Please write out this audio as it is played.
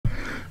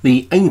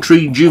The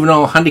Aintree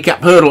Juvenile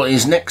Handicap Hurdle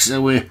is next,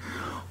 so we're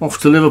off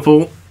to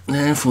Liverpool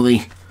now for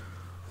the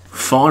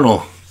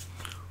final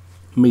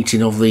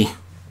meeting of the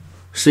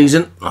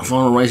season. Our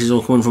final races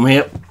all coming from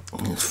here.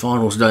 It's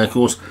finals day, of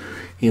course,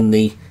 in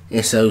the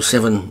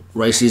SO7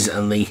 races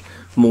and the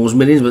Moors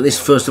Millions, but this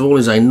first of all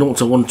is a 0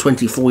 to 1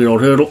 24-year-old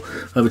hurdle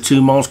over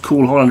 2 miles.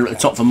 Cool Highlander at the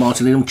top for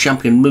Martin Lidham.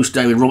 Champion Moose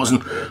David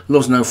Robertson.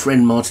 Loves No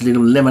Friend Martin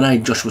Lidham.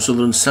 Lemonade Joshua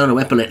Sutherland. Solo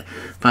Epaulet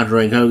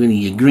Padraig Hogan.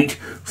 Ygritte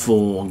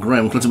for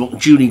Graham Clutterbuck.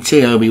 Judy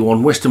T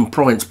Obi-Wan. Western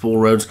Province Paul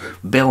Rhodes.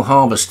 Bell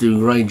Harbour Stu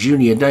Gray.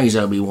 Junior Days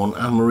Obi-Wan.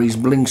 Anne-Marie's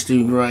Bling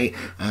Stu Gray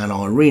and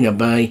Irina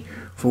Bay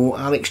for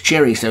Alex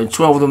Cherry. So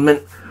 12 of them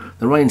meant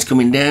the rain's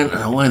coming down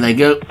and away they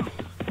go.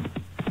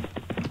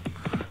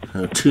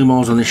 So 2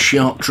 miles on this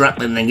sharp track,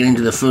 then they get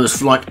into the first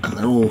flight and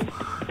they're all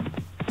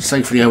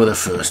safely over the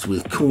first,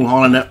 with Cool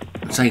Highlander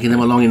taking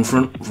them along in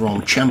front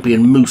from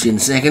Champion Moose in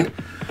second,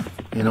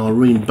 and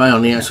Irene Bay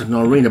on the outside. And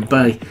Irina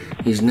Bay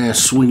is now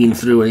swinging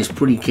through and is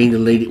pretty keen to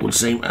lead, it would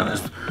seem, and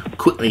has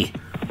quickly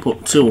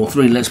put 2 or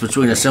 3 lengths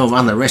between herself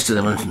and the rest of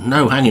them, and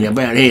no hanging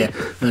about here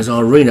as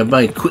Irina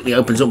Bay quickly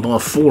opens up by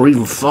 4,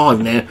 even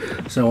 5 now.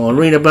 So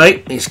Irina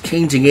Bay is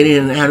keen to get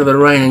in and out of the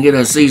rain and get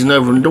her season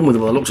over and done with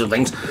by the looks of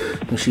things,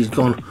 and she's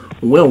gone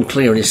well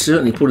clear and is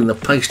certainly putting the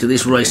pace to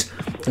this race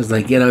as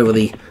they get over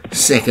the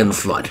second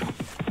flight.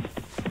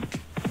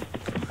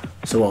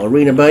 So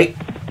Irina Bay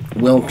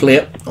well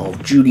clear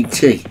of Judy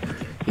T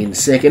in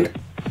second,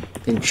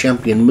 then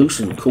Champion Moose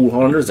and Cool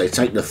Highlander as they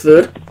take the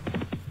third.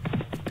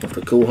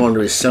 After Cool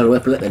Highlander is Solo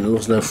Epaulet, then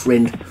Loves No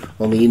Friend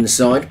on the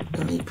inside,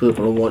 and the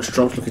purple and white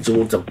stripes looking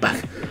towards the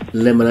back.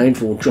 Lemonade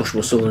for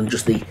Joshua Sutherland,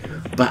 just the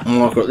back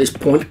marker at this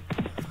point.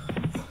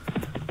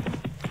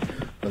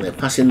 And they're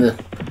passing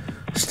the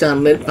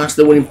stand length, past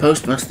the winning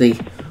post, past the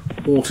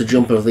water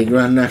jump of the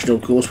Grand National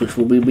course, which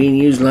will be being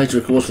used later,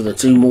 of course, for the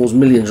 2 Moors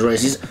Millions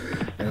races.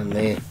 And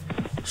they're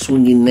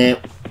swinging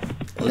now,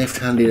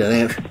 left-handed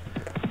and out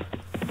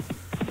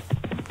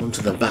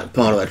onto the back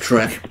part of the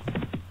track.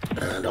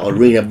 And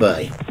Irina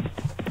Bay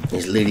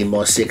is leading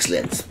by 6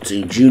 lengths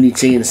to Judy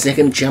T in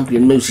second.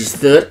 Champion Moose is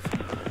third.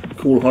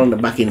 Cool Highlander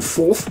back in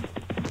fourth.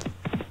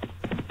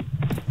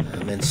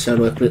 And then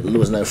Solo Epaulet,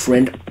 Loves No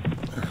Friend.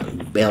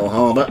 And Bell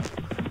Harbour.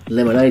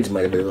 Lemonade's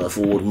made a bit of a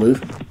forward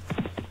move.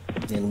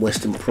 In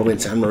Western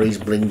Province, Anne-Marie's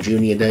Bling,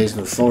 Junior Days,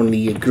 and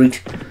finally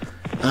Ygritte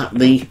at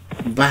the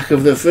back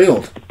of the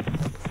field.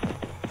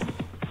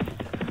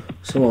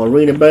 So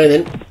Irina Bay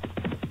then,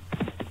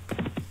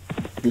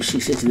 is she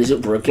setting this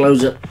up for a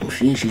closer?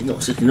 She's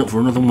not setting up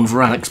for another one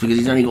for Alex because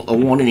he's only got a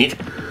 1 in it.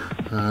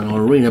 And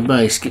Irina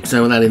Bay skips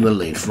over that in the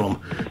lead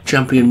from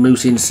Champion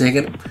Moose in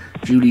second,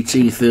 Judy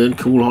T third,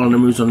 Cool Highlander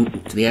moves on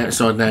to the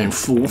outside now in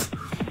fourth.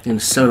 Then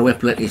Solo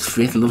Epaulet is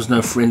fifth, Loves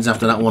No Friends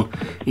after that one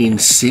in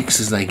sixth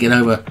as they get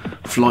over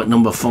flight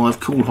number 5.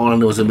 Cool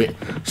Highlander was a bit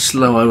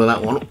slow over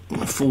that one.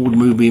 A forward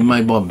move being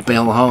made by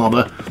Bell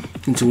Harbour.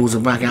 And towards the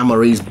back,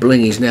 Anne-Marie's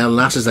Bling is now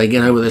last as they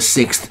get over the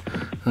 6th.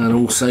 And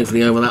all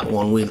safely over that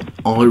one with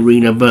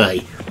Irina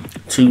Bay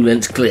 2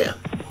 lengths clear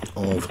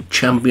of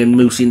Champion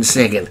Moose in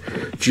second,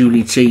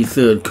 Judy T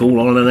third, Cool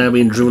Highlander now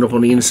being driven up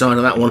on the inside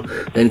of that one.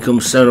 Then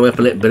comes Solo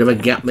Epaulet, bit of a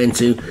gap then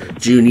to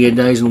Junior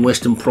Days and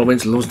Western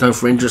Province. Loves No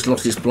Friend just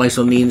lost his place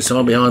on the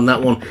inside. Behind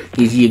that one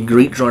is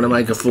Ygritte trying to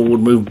make a forward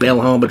move. Bell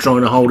Harbour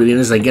trying to hold it in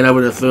as they get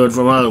over the third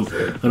from home.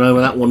 And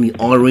over that one,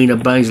 Irina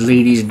Bay's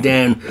lead is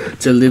down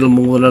to little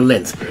more than a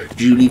length.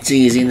 Judy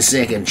T is in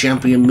second,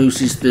 Champion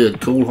Moose is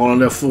third, Cool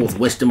Highlander fourth.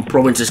 Western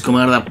Province has come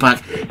out of that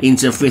pack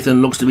into fifth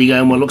and looks to be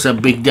going well. Looks a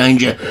big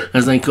danger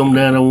as they come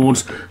down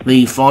towards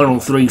the final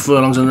 3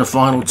 furlongs and the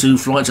final 2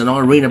 flights, and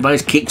Irina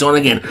Bay's kicked on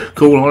again.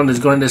 Cool Highlander's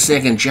gone into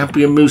second,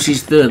 Champion Moose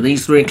is third.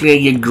 These 3 are clear.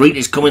 Ygritte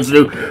is coming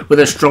through with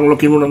a strong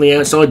looking run on the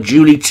outside.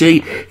 Judy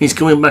T is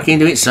coming back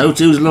into it, so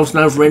too is Loves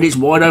No Friend. It's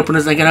wide open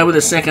as they get over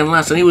the second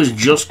last, and it was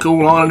just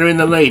Cool Highlander in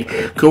the lead.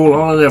 Cool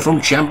Highlander from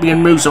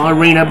Champion Moose,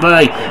 Irina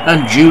Bay,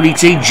 and Judy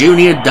T.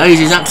 Junior Days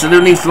is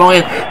absolutely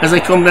flying as they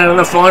come down on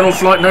the final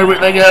flight, and over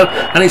it they go,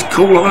 and it's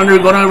Cool Highlander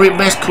who got over it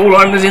best. Cool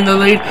Highlander's in the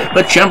lead,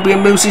 but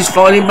Champion Moose is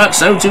fighting back,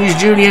 so too is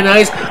Junior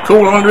Days.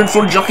 Cool Highlander in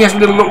front. Jockey has a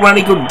little look round,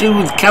 he could do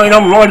with carrying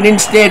on riding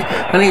instead,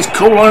 and it's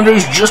Cool Highlander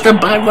who's just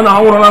about going to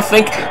hold on, I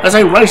think, as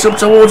they race up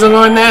towards the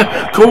line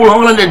now. Cool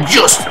Highlander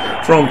just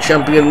from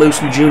Champion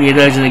Moose and Junior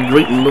Days, and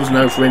Ygritte and Loves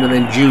No Friend, and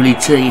then Judy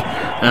T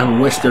and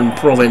Western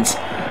Province.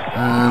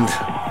 And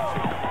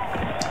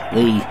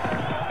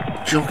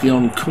the jockey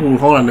on Cool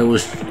Highlander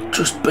was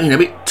just being a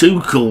bit too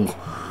cool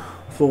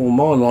for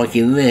my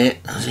liking there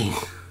as he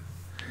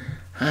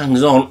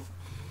hangs on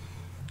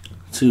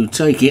to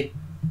take it.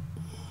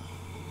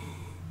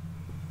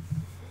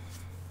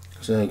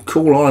 So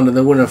Cool Highlander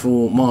the winner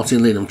for Martin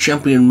Lidham.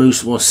 Champion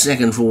Moose was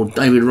second for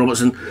David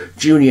Robertson.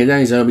 Junior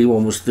Days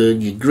Obi-Wan was third.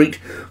 Ygritte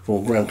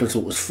for Graham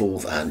Clutterbuck was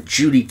fourth, and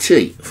Judy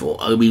T for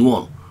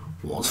Obi-Wan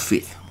was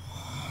fifth.